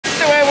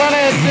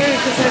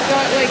because I've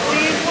got like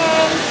these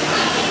ones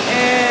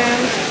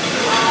and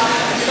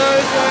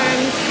those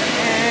ones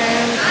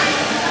and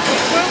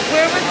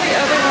where was the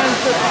other ones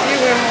that you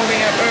were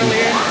holding up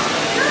earlier?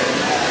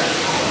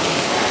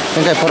 I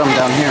think I put them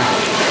down here.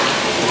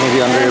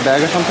 Maybe under your bag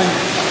or something?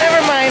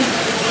 Never mind.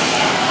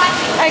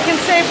 I can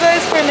save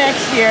those for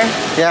next year.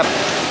 Yep.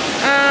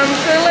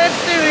 So let's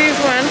do these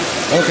ones.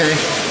 Okay.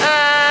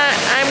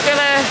 I'm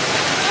gonna...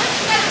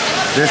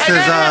 This I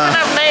don't have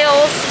enough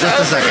nails.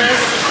 Just a second.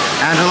 This.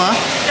 Angela,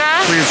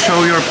 Yeah? please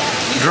show your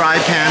dry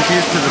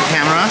panties to the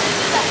camera.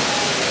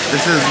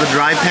 This is the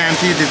dry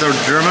panty. These are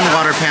German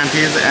water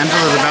panties.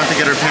 Angela's about to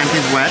get her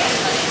panties wet.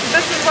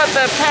 This is what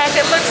the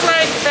packet looks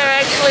like. They're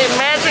actually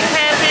magic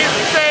panties,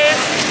 it says.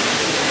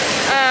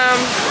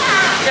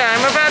 Yeah,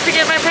 I'm about to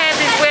get my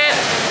panties wet.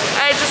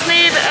 I just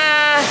need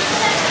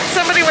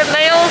somebody with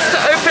nails to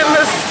open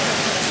this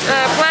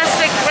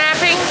plastic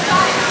wrapping.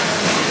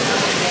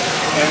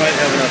 I might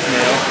have enough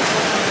nail.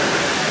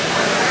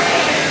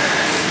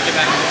 Get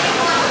back.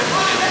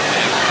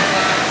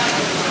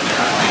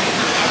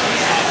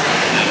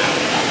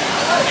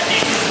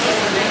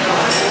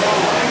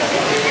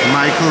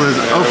 Michael is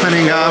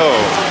opening up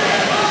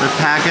the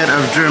packet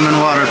of German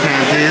water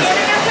panties.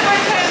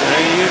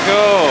 There you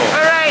go.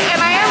 Alright,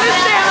 and I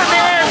understand that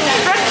there are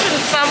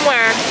instructions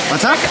somewhere.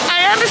 What's up?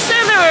 I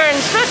understand there were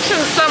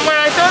instructions somewhere.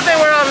 I thought they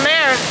were on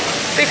there.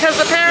 Because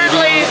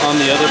apparently... Maybe on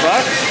the other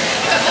box?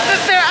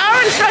 There are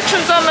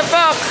instructions on the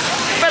box,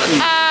 but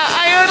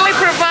I only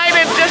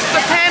provided just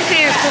the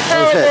panties to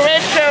throw in the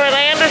red show, and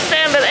I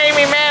understand that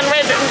Amy Mann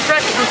read the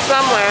instructions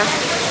somewhere.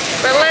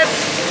 But let's...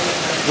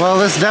 Well,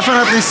 this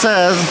definitely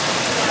says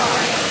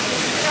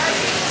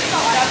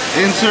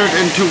insert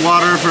into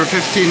water for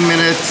 15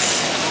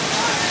 minutes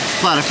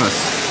platypus.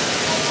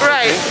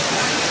 Right.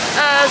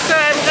 So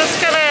I'm just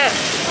gonna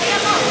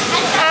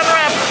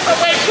unwrap. Oh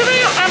wait, should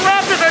I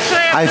unwrap it or should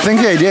I? I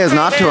think the idea is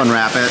not to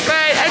unwrap it.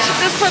 Right, I should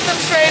just put them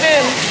straight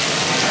in.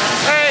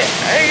 Alright,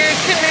 can you...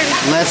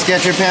 Let's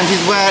get your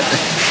panties wet.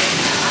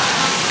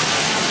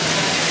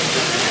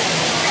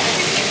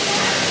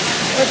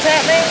 What's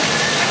happening?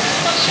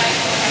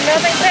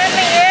 Nothing's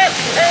happening yet.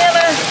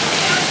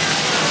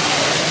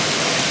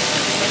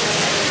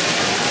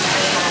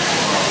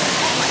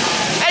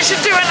 I should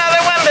do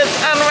another one that's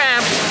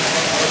unwrapped.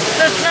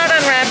 That's not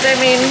unwrapped, I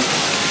mean,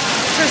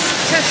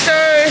 to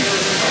show.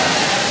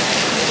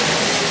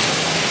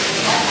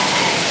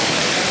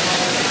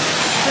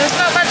 There's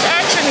not much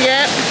action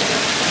yet.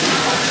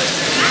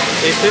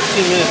 A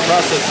 15-minute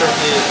process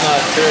certainly is not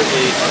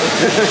terribly...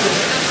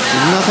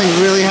 Nothing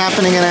really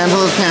happening in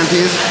Angela's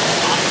panties.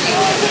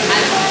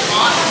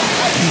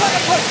 I'm going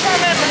to put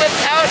some in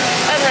without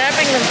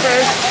unwrapping them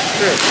first.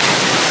 Sure.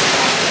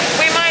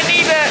 We might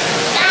need a...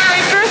 If we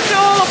drift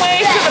all the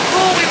way to the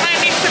pool, we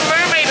might need some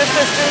mermaid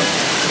assistance.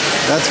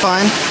 That's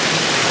fine.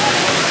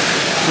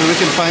 So we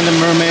can find a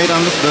mermaid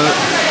on this boat.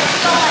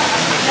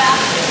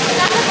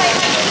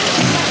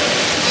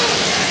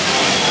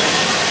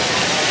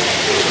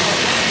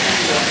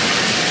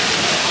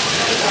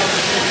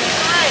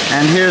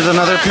 And here's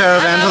another pair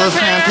of Angela's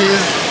panties.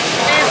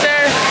 These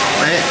are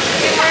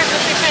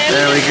emergency panties.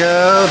 There we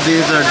go.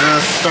 These are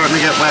just starting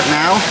to get wet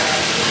now.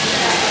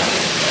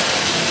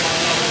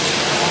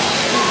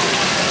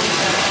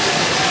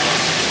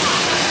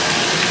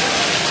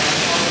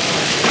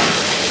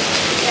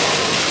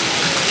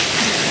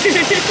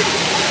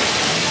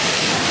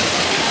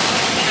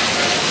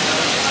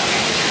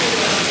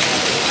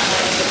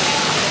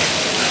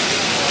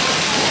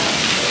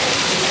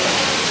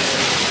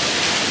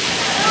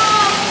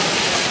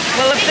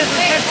 Well, if this is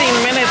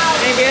 15 minutes,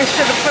 maybe I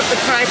should have put the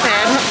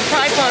tripod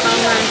on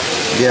the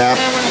Yeah.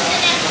 camera.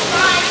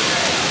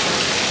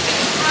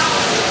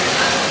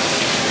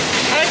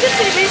 I can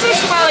see these are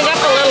swelling up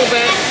a little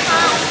bit.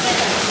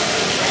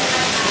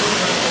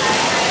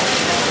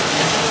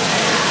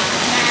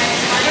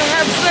 They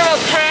have several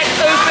cracks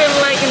open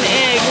like an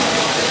egg.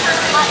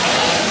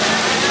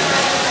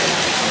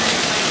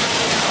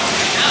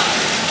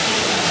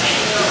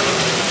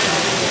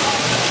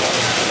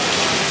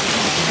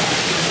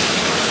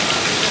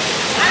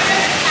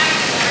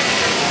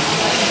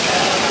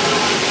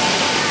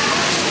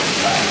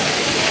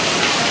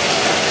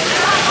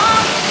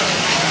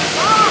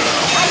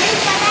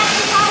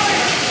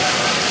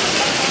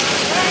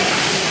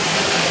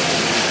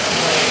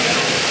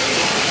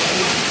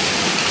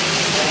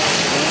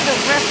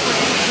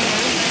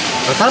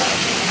 What's up?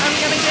 I'm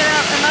gonna get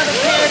out another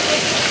pair.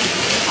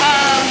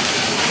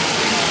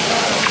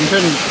 You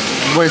shouldn't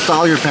waste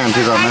all your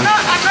panties on I'm them.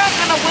 not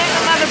gonna win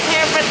another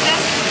pair, but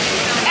just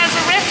as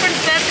a reference,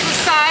 that's the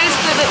size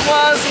that it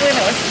was when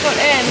it was put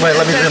in. Wait,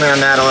 let me zoom in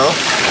on that a little.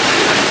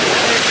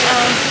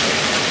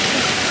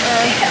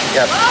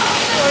 Yep.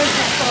 Close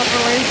this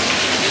properly.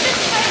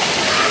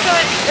 So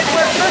it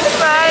was this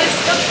size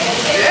that it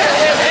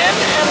went in,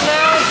 and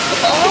now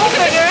it's a little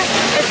bigger,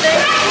 I think.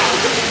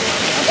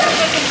 I think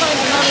I can find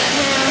another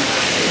pair.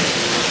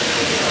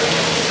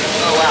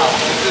 Oh wow,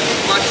 this is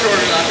much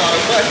shorter than I thought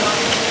it was.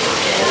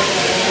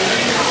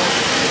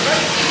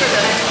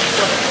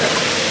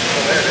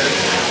 Oh, there it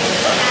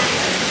is.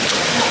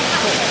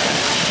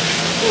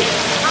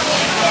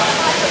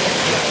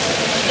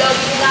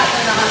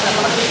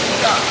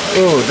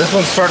 Ooh, this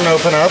one's starting to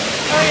open up.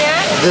 Oh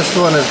yeah? This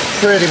one is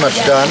pretty much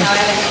done.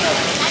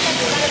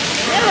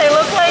 Yeah, they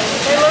look like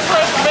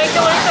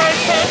regular sized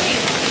panties.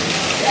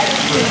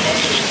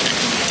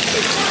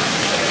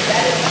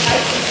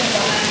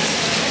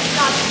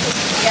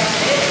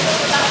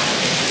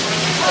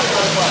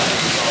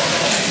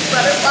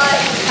 Butterfly,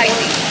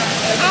 Pisces.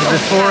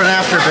 Before and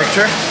after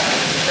picture.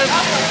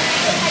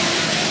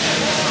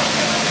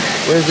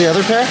 Where's the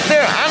other pair?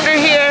 They're under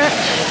here.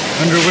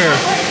 Under where?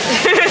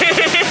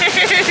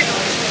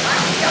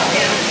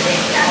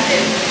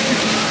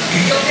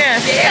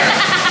 Yes.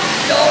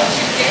 Don't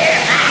you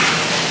dare!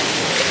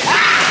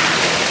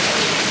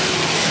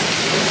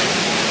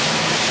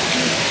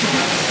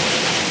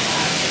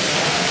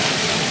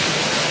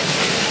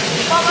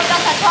 Mama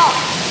does that talk.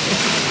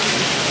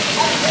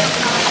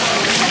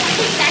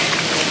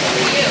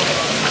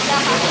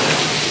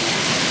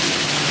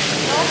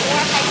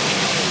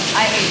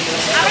 I hate you.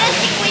 I'm gonna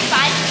think we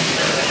find.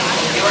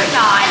 You're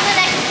not. In the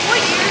next 4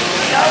 years,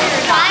 no,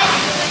 you're not.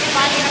 You're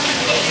finding a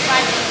mistake.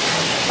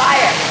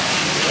 Fire.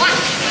 What?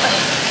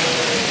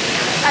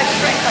 I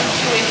drank like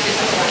 2 inches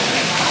of water.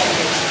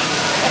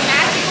 The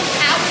magical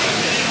power.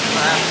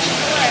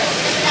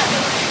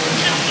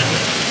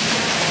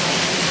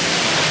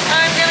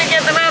 I'm gonna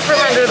get them out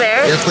from under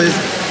there. Yes, please.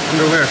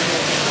 Under where?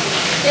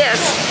 Yes.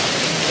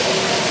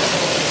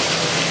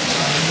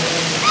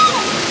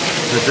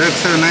 The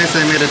joke's so nice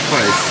I made it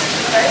twice.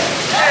 I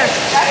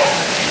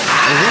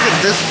think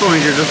at this point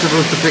you're just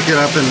supposed to pick it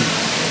up and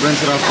rinse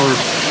it off or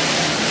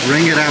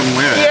wring it out and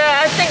wear it.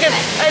 Yeah, I think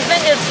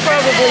it's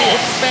probably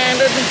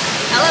expanded.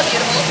 Hello,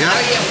 beautiful. Yeah. How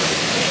are you?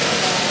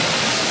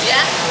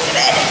 Yeah,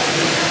 today.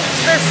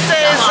 This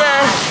says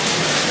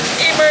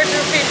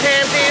emergency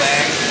panties.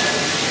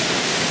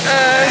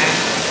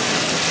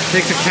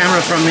 Take the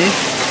camera from me.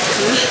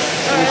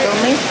 Can you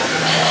film me?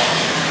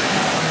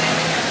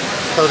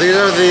 So these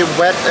are the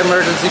wet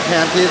emergency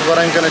panties. What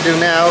I'm going to do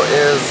now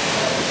is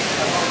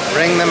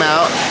wring them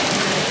out,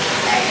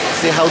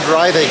 see how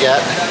dry they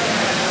get.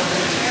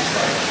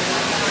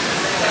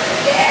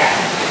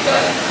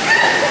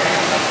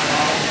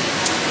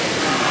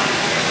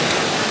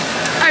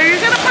 Are you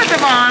gonna put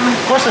them on?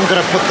 Of course I'm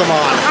going to put them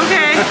on.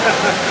 Okay.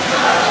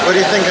 What do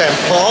you think I am,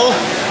 Paul?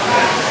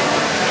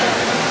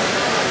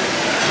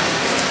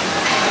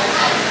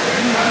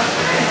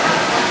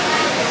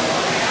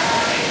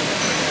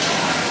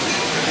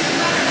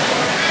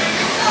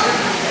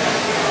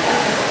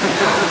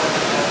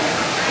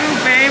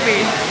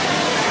 Baby.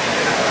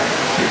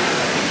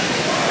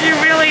 You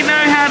really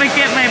know how to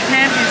get my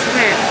panties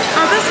wet.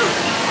 Oh, this is...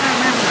 Oh,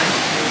 never mind.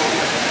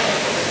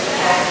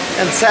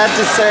 And sad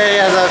to say,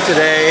 as of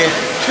today,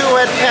 2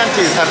 wet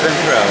panties have been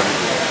thrown.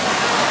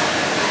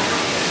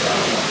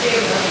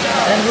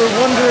 And we're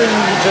wondering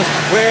just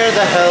where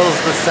the hell's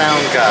the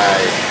sound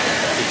guy?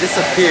 He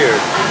disappeared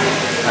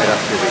right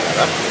after we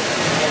left.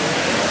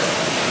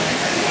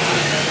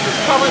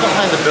 He's probably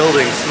behind the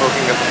building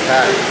smoking up the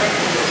patio.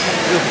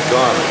 He'll be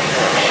gone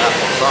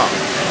after the song.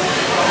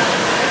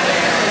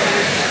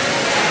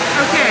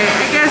 Okay,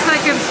 I guess I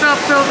can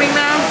stop filming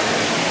now.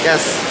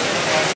 Yes.